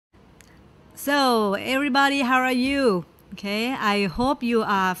So everybody, how are you? Okay, I hope you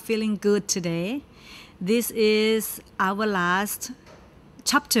are feeling good today. This is our last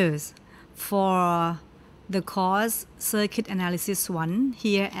chapters for the course Circuit Analysis 1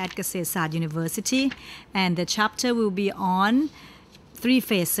 here at Kasetsart University, and the chapter will be on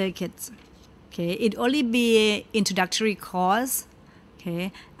three-phase circuits. Okay, it only be an introductory course,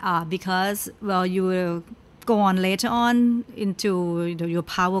 okay, because well, you will go on later on into your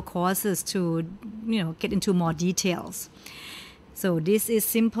power courses to get into more details. So this is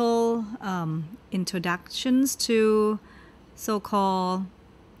simple introductions to so-called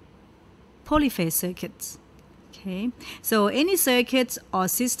polyphase circuits. Okay, so any circuits or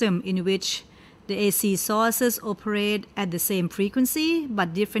system in which the AC sources operate at the same frequency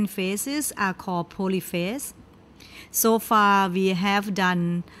but different phases are called polyphase. So far we have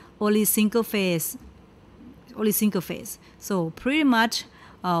done only single phase. So pretty much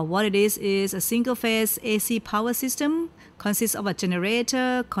what it is a single phase AC power system consists of a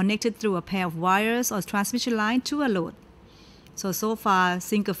generator connected through a pair of wires or transmission line to a load. So far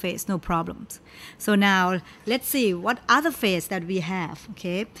single phase, no problems. So now let's see what other phase that we have.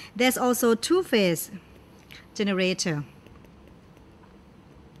 Okay, there's also two-phase generator.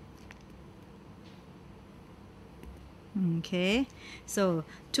 Okay, so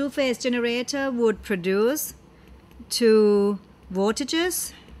two-phase generator would produce two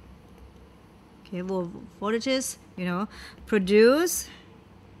voltages. Okay, voltages, produce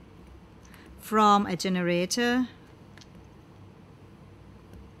from a generator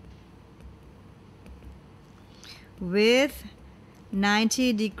with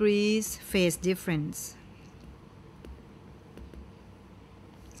 90 degrees phase difference.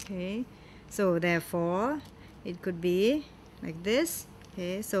 Okay, so therefore it could be like this.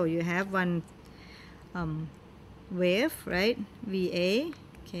 Okay, so you have one wave, right, VA.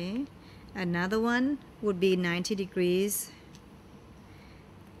 Okay, another one would be 90 degrees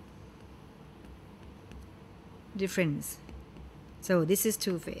difference. So this is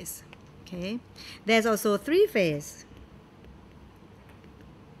two phase. Okay, there's also three phase.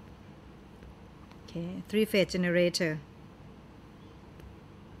 Okay, three-phase generator.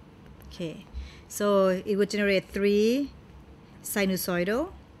 Okay, so it would generate three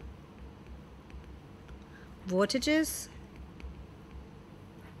sinusoidal voltages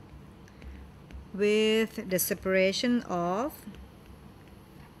with the separation of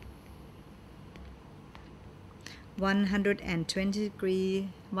 120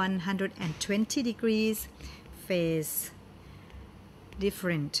 degrees phase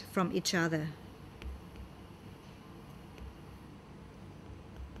different from each other.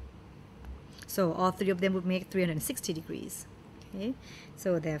 So all three of them would make 360 degrees. Okay,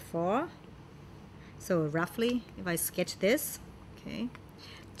 so therefore, so roughly if I sketch this, okay,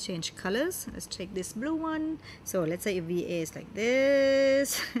 change colors, let's take this blue one. So let's say if VA is like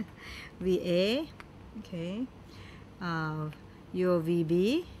this VA, okay, your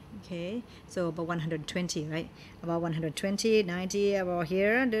VB, okay, so about 120, right, about 120, 90, about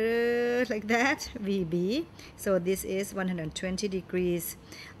here, like that, VB. So this is 120 degrees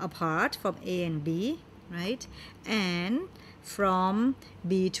apart from A and B, right, and from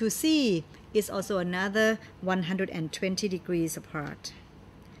B to C is also another 120 degrees apart.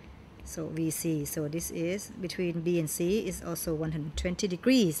 So VC, so this is between B and C is also 120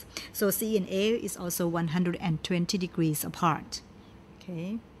 degrees. So C and A is also 120 degrees apart.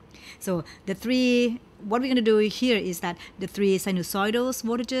 Okay, so the three, what we're going to do here is that the three sinusoidal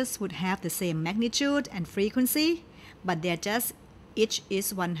voltages would have the same magnitude and frequency, but they're just each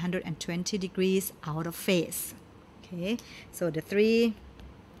is 120 degrees out of phase. Okay, so the three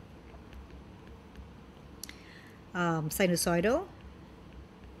sinusoidal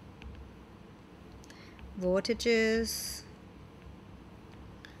voltages,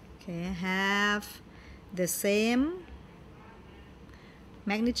 okay, have the same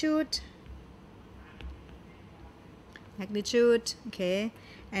magnitude, okay,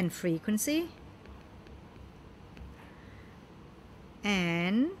 and frequency,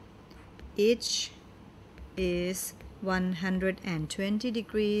 and each is 120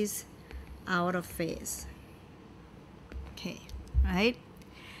 degrees out of phase. Okay, right?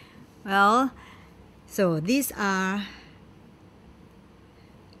 Well, so these are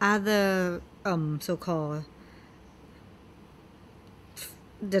other so-called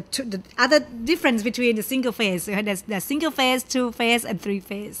the other difference between the single phase. There's single phase, two phase, and three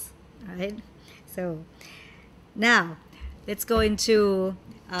phase. Right? So now let's go into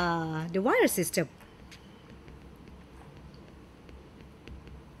the wire system.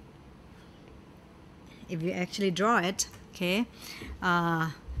 If you actually draw it, okay,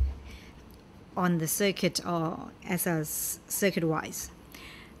 on the circuit or as a circuit wise.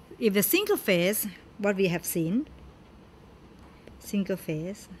 If the single phase, what we have seen, single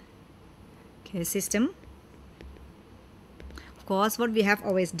phase, okay, system, of course what we have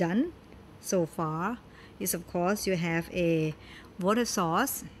always done so far is, of course, you have a water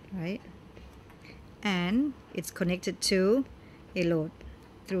source, right, and it's connected to a load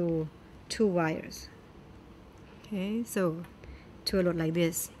through two wires. Okay, so to a load like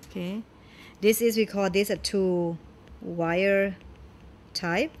this. Okay, this is, we call this a two wire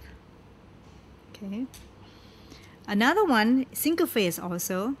type. Okay, another one, single phase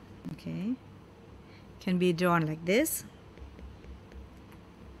also, okay, can be drawn like this.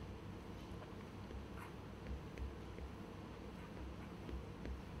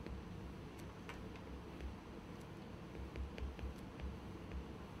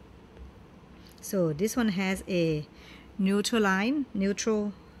 So this one has a neutral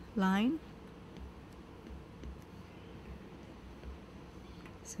line.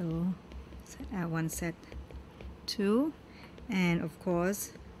 So set R1, set 2, and of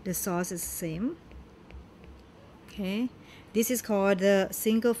course the source is the same. Okay, this is called the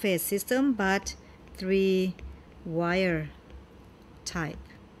single phase system, but 3 wire type.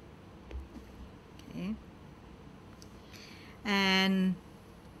 Okay, and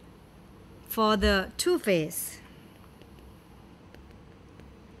for the two-phase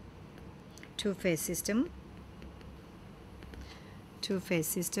system, two-phase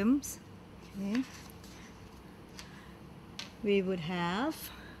systems, okay, we would have,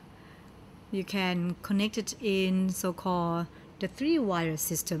 you can connect it in so-called the 3-wire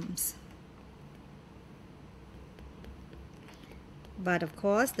systems. But of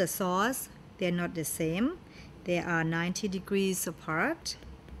course the source, they're not the same. They are 90 degrees apart.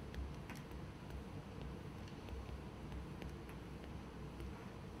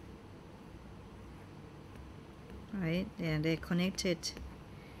 Right, and they're connected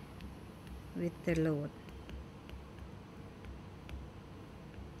with the load.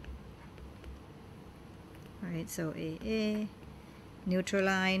 Right, so AA, neutral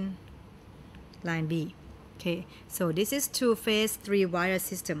line, line B. Okay, so this is two-phase 3-wire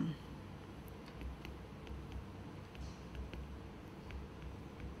system.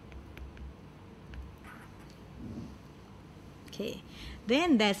 Okay,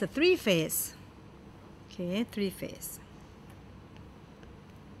 then there's a 3-phase. Okay, 3-phase.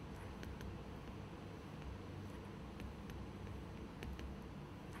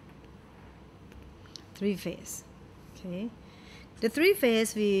 Three-phase. Okay, the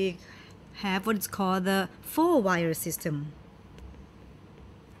 3-phase, we have what is called the 4-wire system.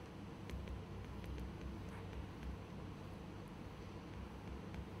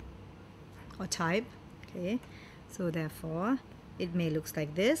 Or type. Okay, so therefore it may look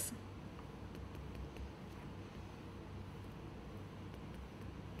like this.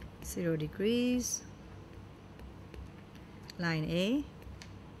 Zero degrees, line A,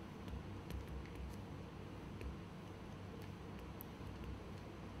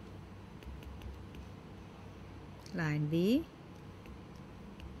 line B,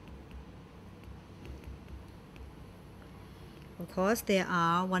 of course they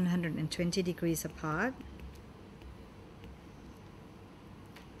are 120 degrees apart.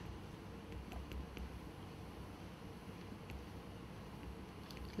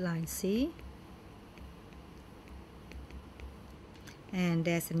 Line C, and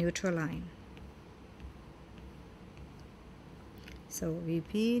there's a neutral line. So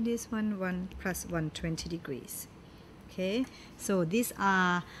VP, this one plus 120 degrees. Okay, so these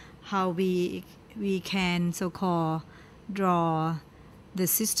are how we can so-called draw the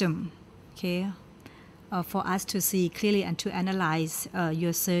system, okay, for us to see clearly and to analyze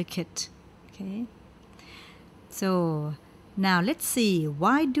your circuit. Okay, so now let's see,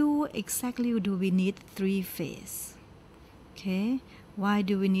 why exactly do we need 3-phase? Okay, why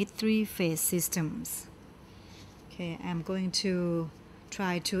do we need 3-phase systems? Okay, I'm going to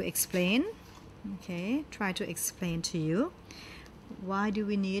try to explain. Okay, try to explain to you why do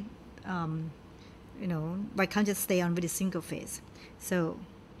we need, why can't just stay on with a single phase? So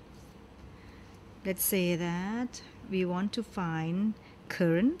let's say that we want to find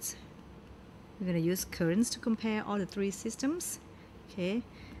currents. We're going to use currents to compare all the 3 systems, okay,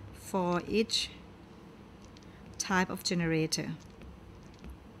 for each type of generator.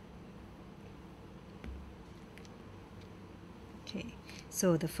 Okay,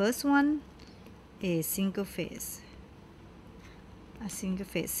 so the first one is single phase, a single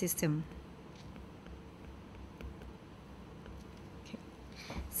phase system. Okay,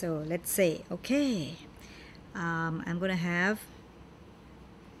 so let's say, okay, I'm going to have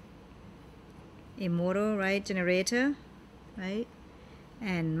a motor, right, generator, right,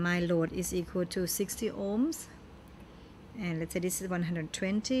 and my load is equal to 60 ohms, and let's say this is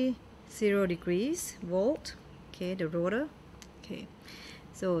 120 0 degrees volt, okay, the rotor, okay.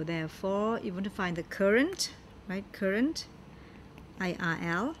 So therefore you want to find the current, right, current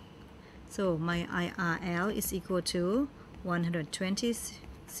IRL. So my IRL is equal to 120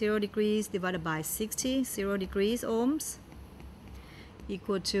 0 degrees divided by 60 0 degrees ohms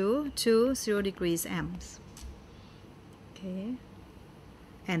equal to 2 0 degrees amps, okay.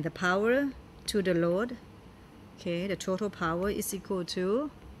 And the power to the load, okay, the total power is equal to,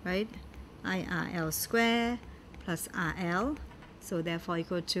 right, IRL square plus RL, so therefore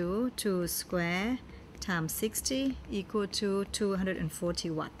equal to 2 square times 60 equal to 240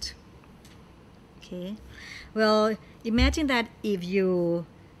 watt. Okay, well, imagine that if you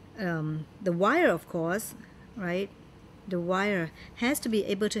the wire, of course, right, the wire has to be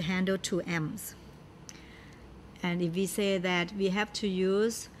able to handle 2 amps, and if we say that we have to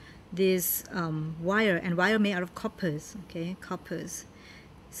use this wire, and wire made out of coppers, okay, coppers.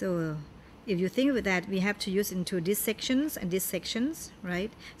 So if you think of that, we have to use into these sections and these sections,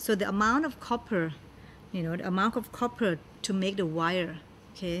 right? So the amount of copper, you know, the amount of copper to make the wire,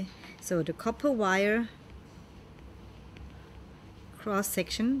 okay. So the copper wire cross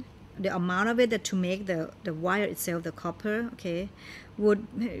section, the amount of it that to make the wire itself, the copper, okay, would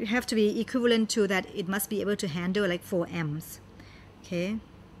have to be equivalent to that. It must be able to handle like 4 amps, okay.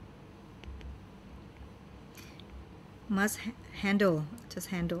 Must handle, just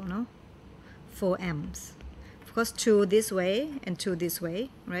handle, no, 4 amps. Of course, 2 this way and 2 this way,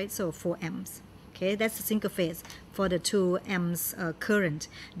 right? So 4 amps. Okay, that's the single phase for the 2 amps current.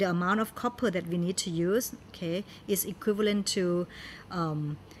 The amount of copper that we need to use, okay, is equivalent to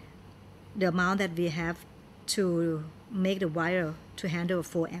the amount that we have to make the wire to handle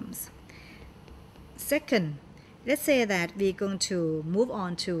 4 amps. Second, let's say that we're going to move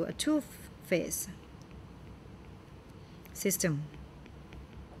on to a 2-phase system.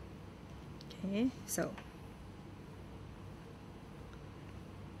 Okay, so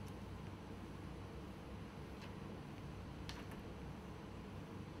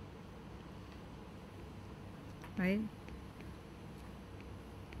right,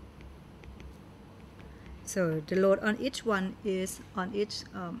 so the load on each one is on each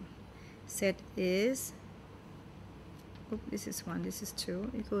set is, this is 1, this is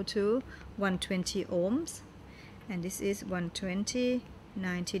 2, equal to 120 ohms, and this is 120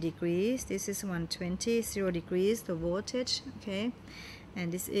 90 degrees, this is 120 0 degrees, the voltage, okay,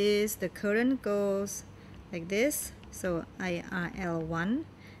 and this is the current goes like this, so IRL1,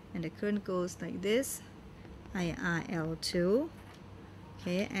 and the current goes like this, IRL2,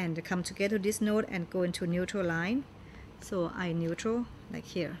 okay, and come together this node and go into neutral line, so I neutral like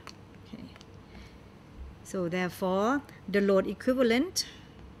here, okay. So therefore the load equivalent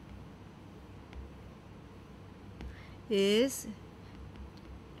is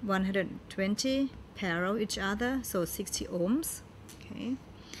 120 parallel each other, so 60 ohms, okay.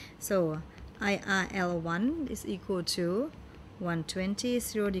 So IRL1 is equal to 120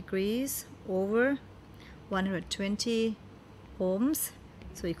 0 degrees over 120 ohms,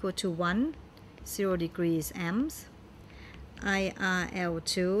 so equal to 1 0 degrees amps.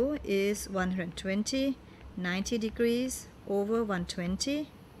 IRL2 is 120 90 degrees over 120,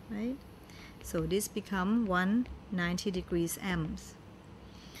 right? So this become 190 degrees amps.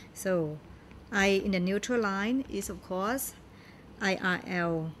 So I in the neutral line is of course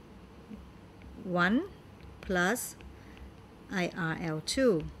IRL1 plus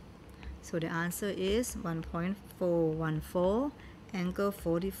IRL2. So the answer is 1.414 angle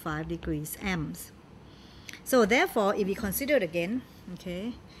 45 degrees amps. So therefore, if we consider again,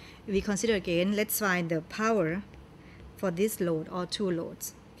 okay, if we consider again, let's find the power for this load or 2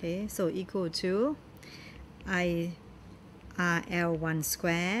 loads. Okay, so equal to IRL1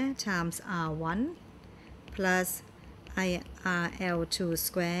 square times R1 plus IRL2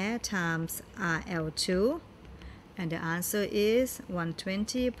 square times RL2, and the answer is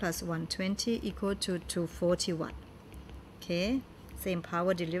 120 plus 120 equal to 240 watt. Okay, same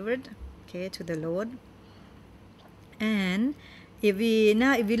power delivered, okay, to the load. And if we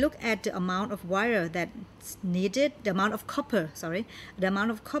look at the amount of wire that's needed, the amount of copper, the amount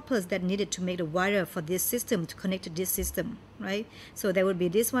of coppers that needed to make the wire for this system to connect to this system, right? So there would be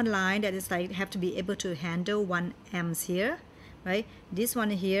this one line that is like have to be able to handle 1 amps here, right? This one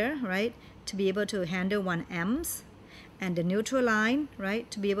here, right, to be able to handle 1 amps, and the neutral line, right,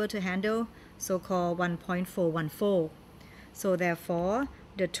 to be able to handle so-called 1.414. So therefore,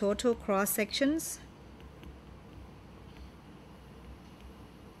 the total cross sections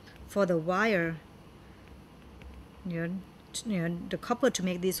for the wire the copper to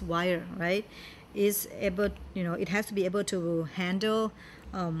make this wire, right, is able, it has to be able to handle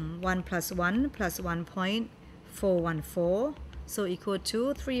 1 plus 1 plus 1.414, so equal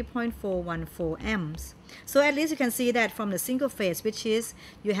to 3.414 amps. So at least you can see that from the single phase, which is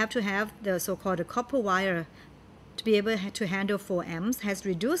you have to have the so-called the copper wire to be able to handle 4 amps, has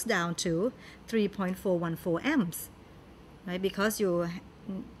reduced down to 3.414 amps, right, because you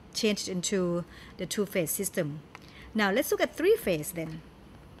changed into the two-phase system. Now let's look at three-phase then.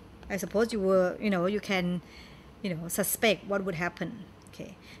 I suppose you can suspect what would happen.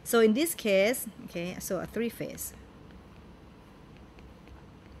 Okay, so in this case, okay, so a three-phase,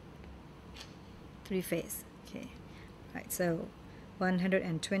 okay, right, so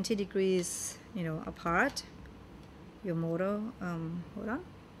 120 degrees, apart. Your model, hold on.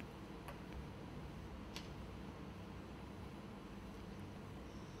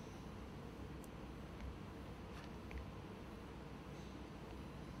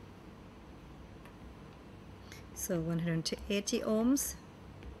 So 180 ohms,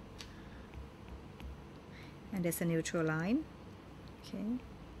 and there's a neutral line. Okay,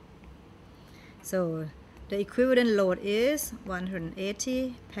 so the equivalent load is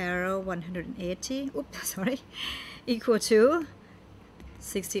 180 parallel 180, oops, sorry, equal to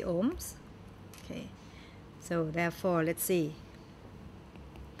 60 ohms. Okay, so therefore let's see,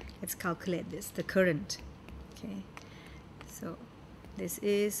 let's calculate this, the current. Okay, so this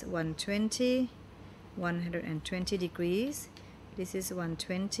is 120 degrees, this is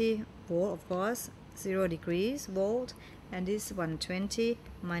 120 volt, of course, 0 degrees volt, and this 120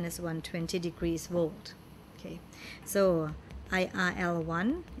 minus 120 degrees volt. Okay, so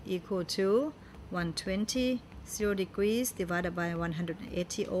IRL1 equal to 120 0 degrees divided by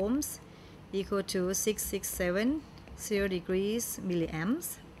 180 ohms equal to 667 0 degrees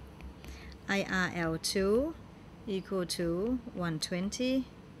milliamps. IRL2 equal to 120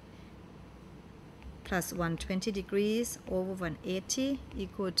 plus 120 degrees over 180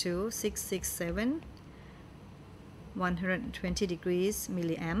 equal to 667 120 degrees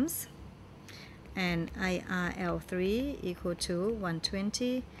milliamps, and IRL3 equal to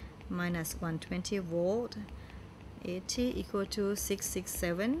 120 minus 120 volt 80 equal to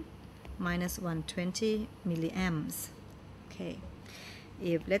 667 minus 120 milliamps. Okay,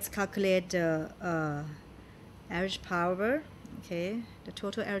 if let's calculate the average power. Okay, the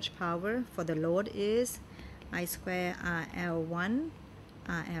total average power for the load is I square RL1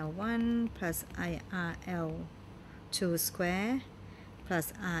 plus IRL2 square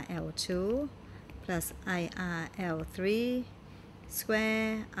plus RL2 plus IRL3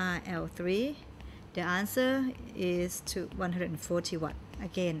 square RL3. The answer is to 140 watt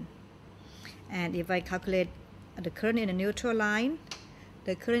again. And if I calculate the current in the neutral line,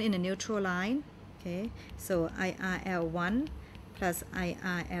 okay, so IRL1 plus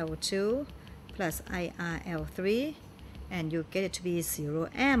IRL2 plus IRL3, and you get it to be 0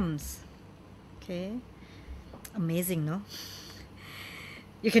 amps. Okay, amazing, no?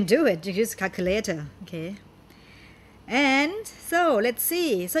 You can do it, you use calculator. Okay, and so let's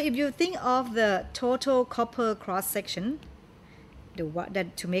see. So if you think of the total copper cross section,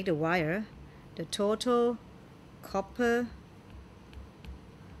 that to make the wire, the total copper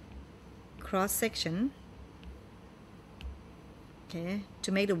cross section, okay,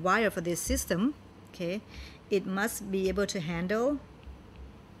 to make the wire for this system, okay, it must be able to handle,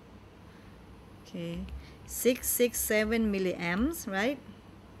 okay, 667 milliamps, right,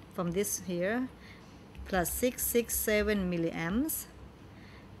 from this here, plus 667 milliamps,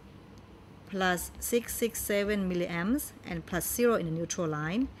 plus 667 milliamps, and plus 0 in the neutral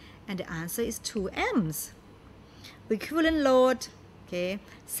line, and the answer is 2 amps. Equivalent load, okay,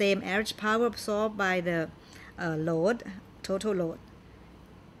 same average power absorbed by the load, total load,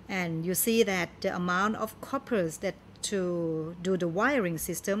 and you see that the amount of coppers that to do the wiring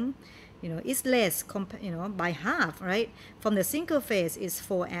system, is less, by half, right? From the single phase is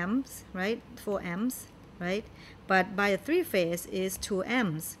 4 amps, right? 4 amps, right? But by a 3-phase is 2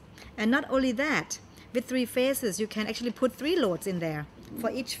 amps. And not only that, with 3 phases, you can actually put 3 loads in there for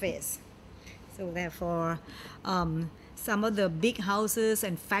each phase. So therefore, some of the big houses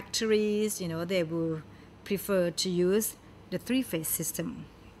and factories, they will prefer to use the 3-phase system.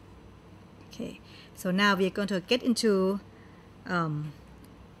 Okay, so now we are going to get into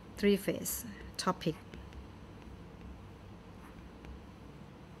 3-phase topic.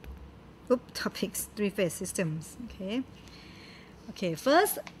 Topics, 3-phase systems. Okay,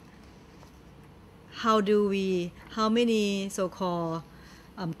 first, how many so-called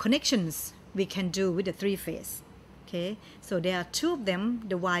connections we can do with the 3-phase. Okay, so there are 2 of them,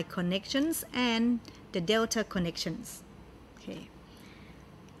 the Y connections and the delta connections. Okay,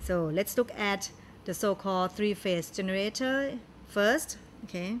 so let's look at the so-called three-phase generator first.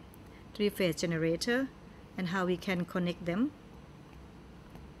 Okay, three-phase generator and how we can connect them.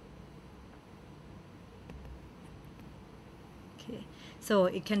 Okay, so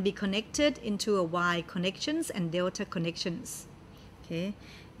it can be connected into a Y connections and delta connections. Okay,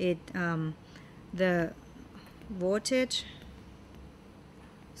 the voltage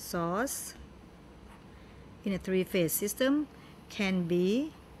source in a three-phase system can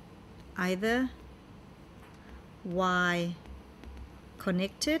be either Y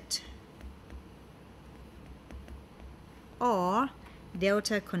connected or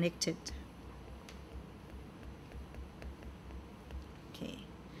delta connected. Okay,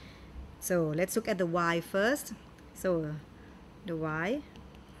 so let's look at the Y first. So the Y,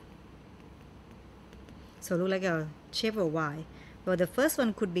 so look like a shape of Y. Well, the first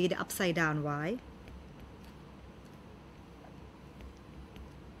one could be the upside down Y.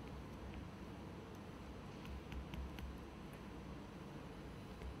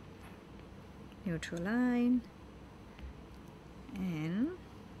 Neutral line and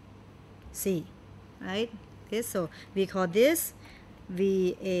C, right? Okay, so we call this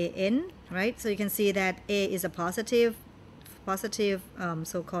VAN, right? So you can see that A is a positive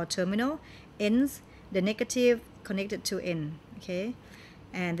so-called terminal, N's the negative connected to N. Okay,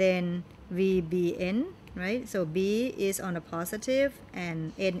 and then VBN, right? So B is on a positive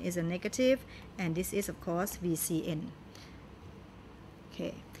and N is a negative, and this is of course VCN.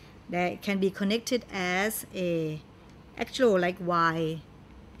 Okay, that can be connected as a actual like Y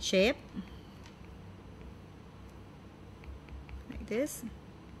shape like this.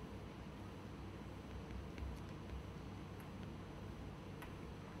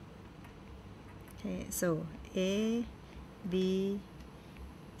 Okay, so A, B,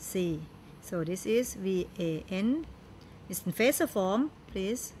 C. So this is VAN. It's in phasor form,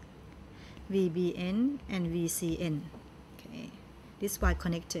 please. VBN and VCN. Okay, this Y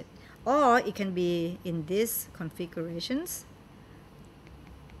connected. Or it can be in these configurations.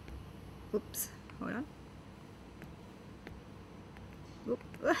 Oops, hold on. Oop.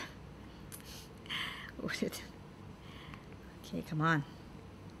 Okay, come on.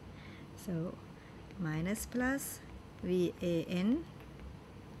 So minus plus VAN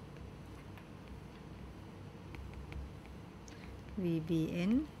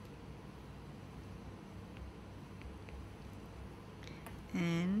VBN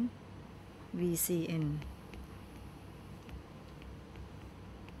and VCN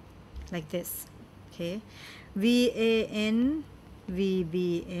like this. Okay, VAN,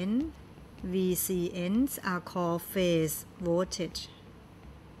 VBN, VCNs are called phase voltage.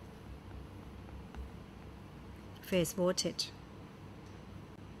 Phase voltage.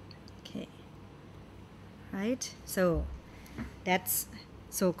 Okay, right? So that's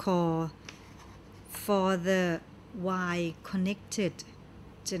so-called for the Y connected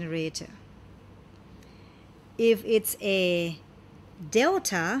generator. If it's a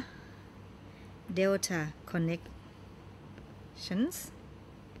delta connections,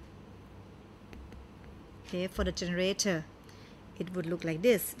 okay, for the generator it would look like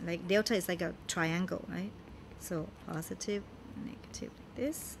this. Like delta is like a triangle, right? So positive, negative like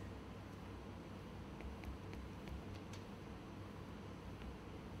this.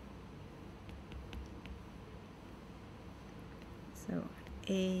 So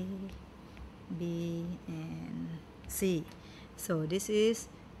A, B, and C. So this is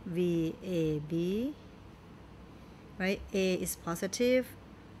VAB, right? A is positive,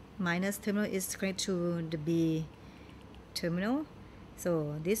 minus terminal is connected to the B terminal.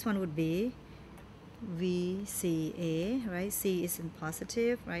 So this one would be VCA, right? C is in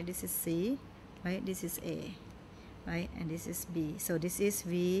positive, right? This is C, right? This is A, right? And this is B. So this is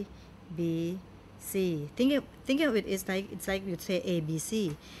VBC. Think of it, it's like you'd say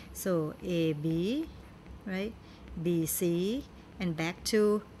ABC. So AB, right? BC and back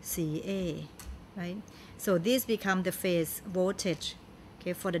to CA, right? So these become the phase voltage,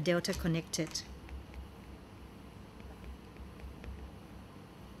 okay, for the delta connected.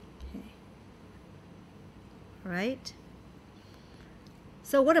 Okay. Right?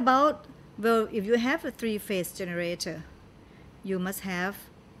 So what about, well, if you have a three-phase generator, you must have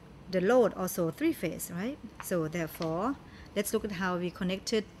the load also three-phase, right? So therefore, let's look at how we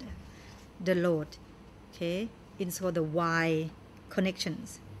connected the load, okay, into the Y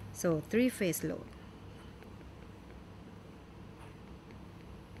connections. So three-phase load.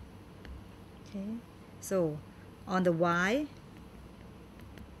 Okay, so on the Y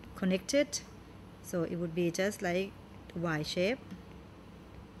connected, so it would be just like Y shape.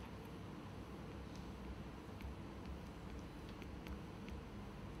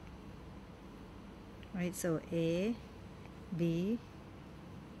 right? So A, B,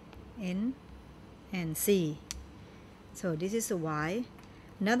 N, and C. So this is a Y.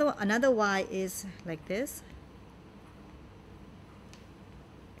 Another Y is like this.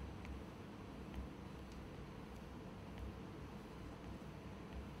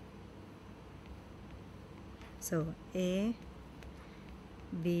 So A,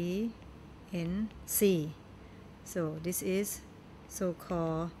 B, N, C. So this is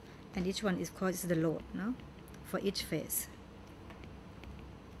so-called, and each one is called the load, no? For each phase.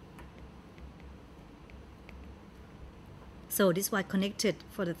 So this was connected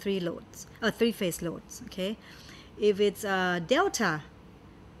for the three-phase loads. Okay, if it's delta,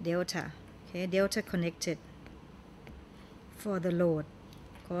 okay, delta connected for the load,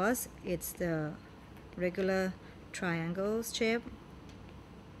 of course it's the regular triangle shape,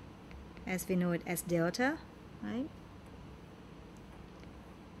 as we know it as delta, right?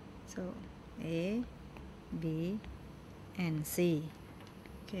 So A, B, and C.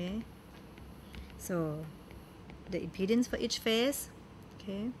 Okay, so the impedance for each phase,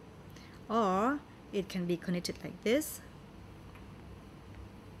 okay, or it can be connected like this.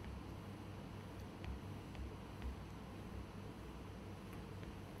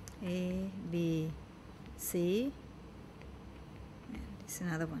 A, B, C, and this is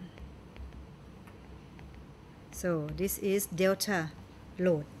another one. So this is delta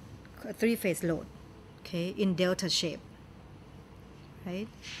load, three-phase load, okay, in delta shape, right?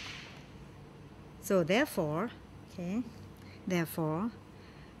 So therefore, okay, therefore,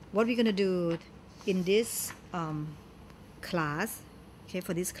 what we're going to do in this class, okay,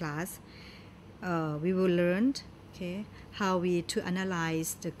 for this class, we will learn, okay, how we to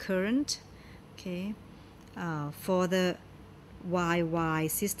analyze the current, okay, for the YY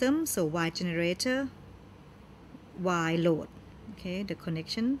system, so Y generator, Y load, okay, the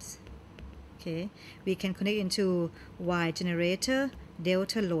connections, okay, we can connect into Y generator,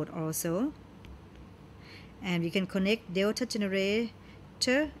 delta load also. And we can connect delta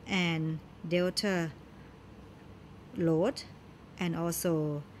generator and delta load, and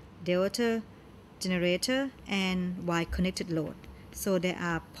also delta generator and Y connected load. So there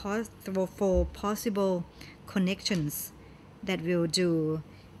are four possible connections that we'll do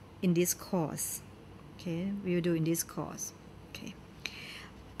in this course. Okay, we will do in this course. Okay.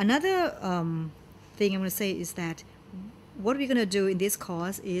 Another thing I'm going to say is that what we're going to do in this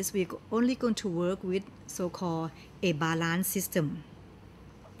course is we're only going to work with so-called a balance system.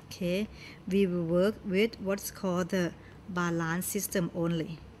 Okay, we will work with what's called the balance system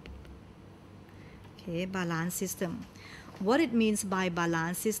only. Okay, balance system. What it means by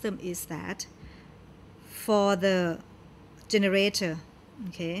balance system is that for the generator,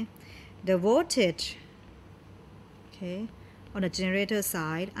 okay, the voltage, okay, on the generator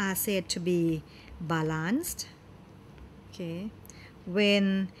side are said to be balanced. Okay,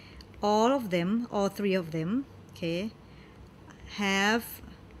 when all three of them, okay, have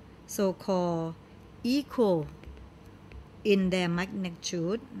so-called equal in their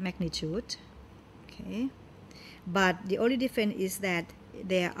magnitude, okay, but the only difference is that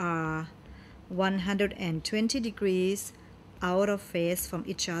there are 120 degrees out of phase from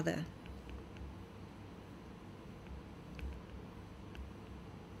each other.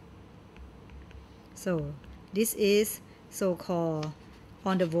 So this is so-called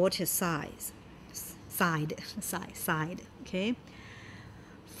on the voltage side, okay.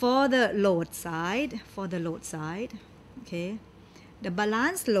 For the load side, okay, the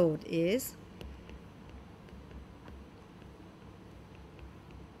balanced load is,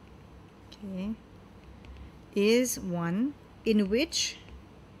 okay, is one in which,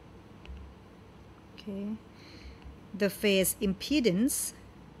 okay, the phase impedance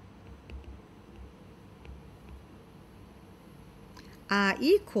are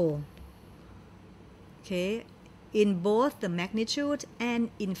equal, okay, in both the magnitude and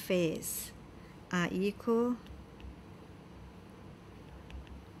in phase, are equal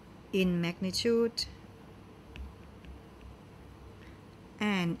in magnitude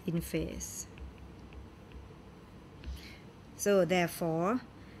and in phase. So therefore,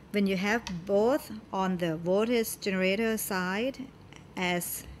 when you have both on the voltage generator side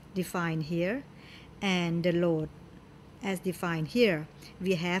as defined here and the load as defined here,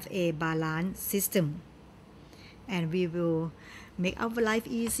 we have a balanced system, and we will make our life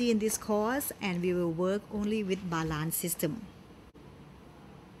easy in this course, and we will work only with balanced system.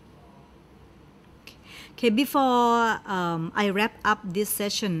 Okay, before I wrap up these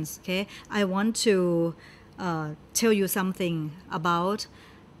sessions, okay, I want to tell you something about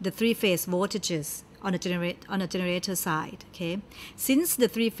the three-phase voltages on the generator side. Okay, since the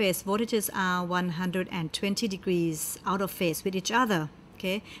three phase voltages are 120 degrees out of phase with each other.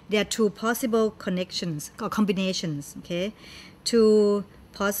 Okay, there are two possible connections or combinations. Okay, two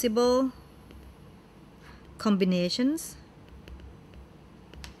possible combinations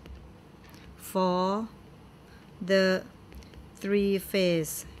for the three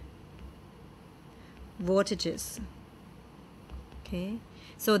phase voltages. Okay,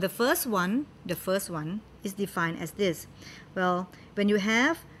 so the first one is defined as this. Well, when you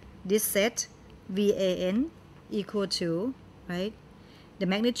have this set VAN equal to, right, the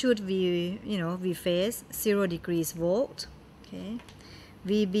magnitude V phase 0 degrees volt. Okay,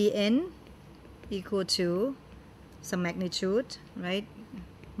 VBN equal to some magnitude, right,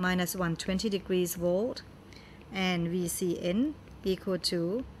 minus 120 degrees volt, and VCN equal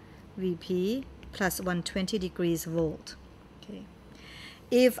to VP plus 120 degrees volt. Okay,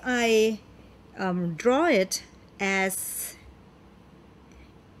 if I draw it as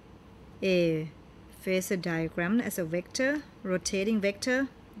a phasor diagram, as a vector, rotating vector,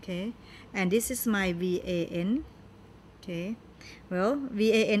 okay, and this is my VAN. Okay, well,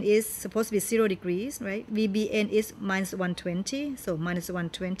 VAN is supposed to be 0 degrees, right? VBN is minus 120, so minus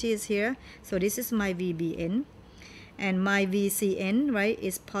 120 is here, so this is my VBN, and my VCN, right,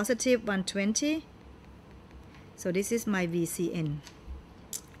 is positive 120, so this is my VCN.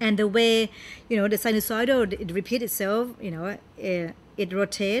 And the way, the sinusoidal, it repeats itself, it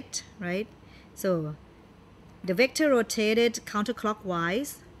rotates, right? So the vector rotated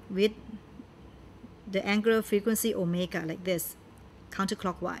counterclockwise with the angular frequency omega, like this,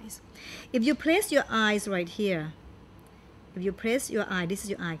 counterclockwise. If you place your eyes right here, if you place your eye, this is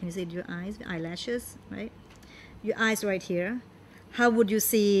your eye, can you see your eyes, eyelashes, right? Your eyes right here, how would you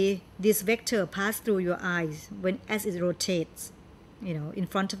see this vector pass through your eyes as it rotates, in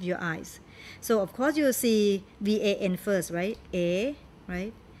front of your eyes? So of course you'll see VAN first, right? A,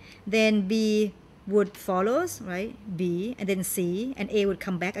 right? Then B would follows, right? B, and then C, and A would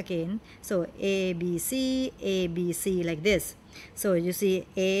come back again. So A, B, C, like this. So you see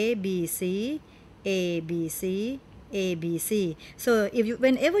A, B, C, A, B, C, A, B, C. So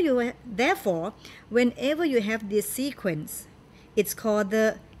whenever you have this sequence, it's called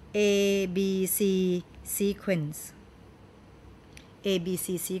the ABC sequence.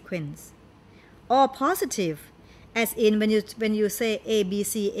 ABC sequence. Or positive, as in when you say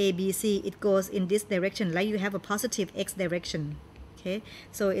ABC, it goes in this direction, like you have a positive X direction. Okay,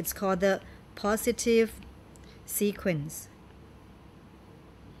 so it's called the positive sequence.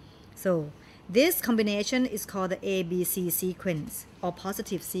 So this combination is called the ABC sequence or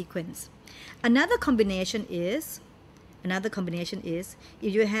positive sequence. Another combination is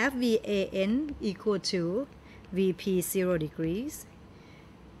if you have VAN equal to VP 0 degrees,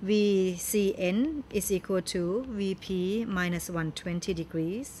 VCN is equal to VP minus 120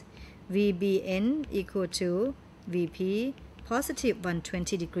 degrees, VBN equal to VP positive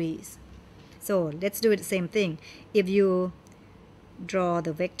 120 degrees. So let's do it the same thing. If you draw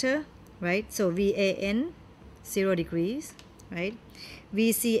the vector, right, so VAN 0 degrees, right,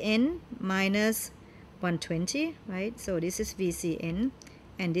 VCN minus 120, right, so this is VCN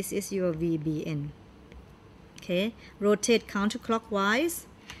and this is your VBN. Okay, rotate counterclockwise,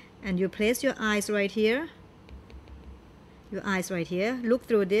 and you place your eyes right here, look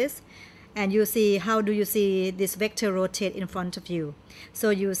through this, and you see, how do you see this vector rotate in front of you?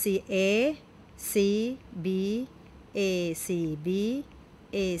 So you see A, C, B, A, C, B,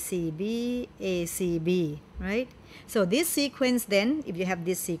 A, C, B, A, C, B, right? So this sequence then, if you have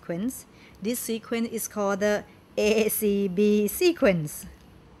this sequence is called the ACB sequence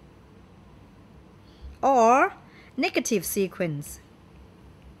or negative sequence.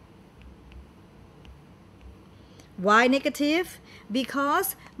 Why negative?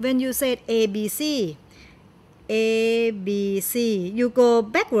 Because when you said ABC, you go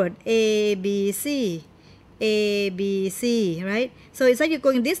backward, ABC, right? So it's like you're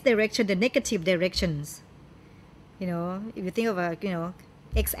going this direction, the negative directions. If you think of a,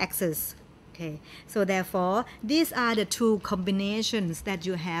 x-axis. Okay, so therefore, these are the two combinations that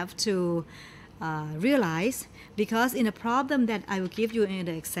you have to realize, because in a problem that I will give you in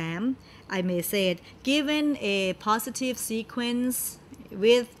the exam, I may say it, given a positive sequence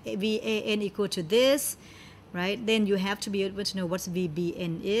with VAN equal to this, right, then you have to be able to know what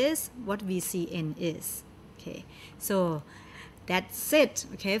VBN is, what VCN is. Okay, so that's it,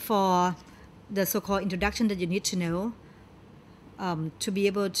 okay, for the so-called introduction that you need to know to be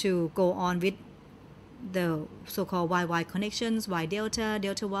able to go on with the so-called YY connections, Y delta,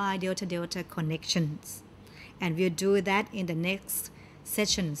 delta Y, delta delta connections. And we'll do that in the next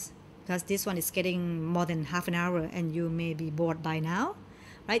sessions. because this one is getting more than half an hour and you may be bored by now.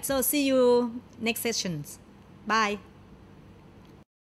 Right, so see you next sessions. Bye.